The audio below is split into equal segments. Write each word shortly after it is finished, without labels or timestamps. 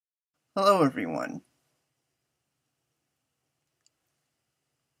Hello everyone.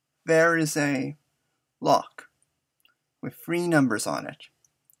 There is a lock with 3 numbers on it.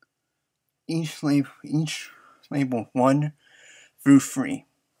 Each labeled 1 through 3.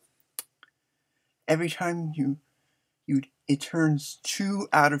 Every time it turns 2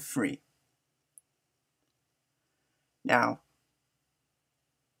 out of 3. Now,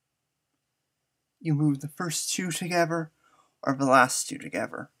 you move the first 2 together or the last 2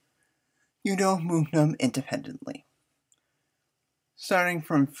 together. You don't move them independently. Starting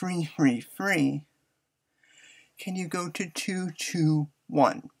from 3, 3, 3, can you go to 2, 2,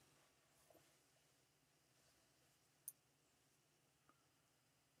 1?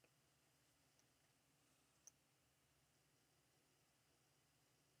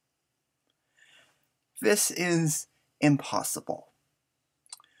 This is impossible.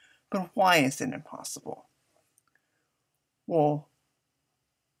 But why is it impossible? Well,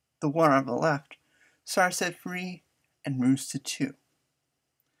 the one on the left starts at 3 and moves to 2.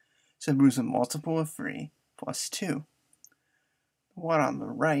 So it moves a multiple of 3 plus 2. The one on the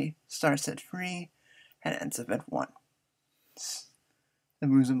right starts at 3 and ends up at 1. It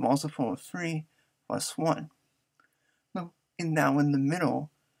moves a multiple of 3 plus 1. And now in the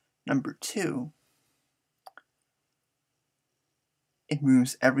middle, number 2, it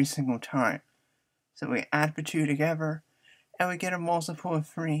moves every single time. So we add the 2 together, and we get a multiple of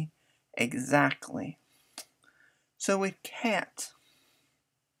 3 exactly. So it can't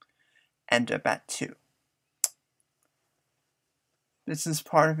end up at 2. This is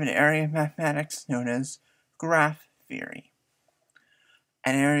part of an area of mathematics known as graph theory.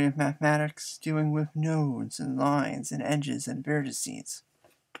 An area of mathematics dealing with nodes and lines and edges and vertices.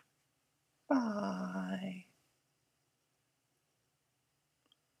 Bye.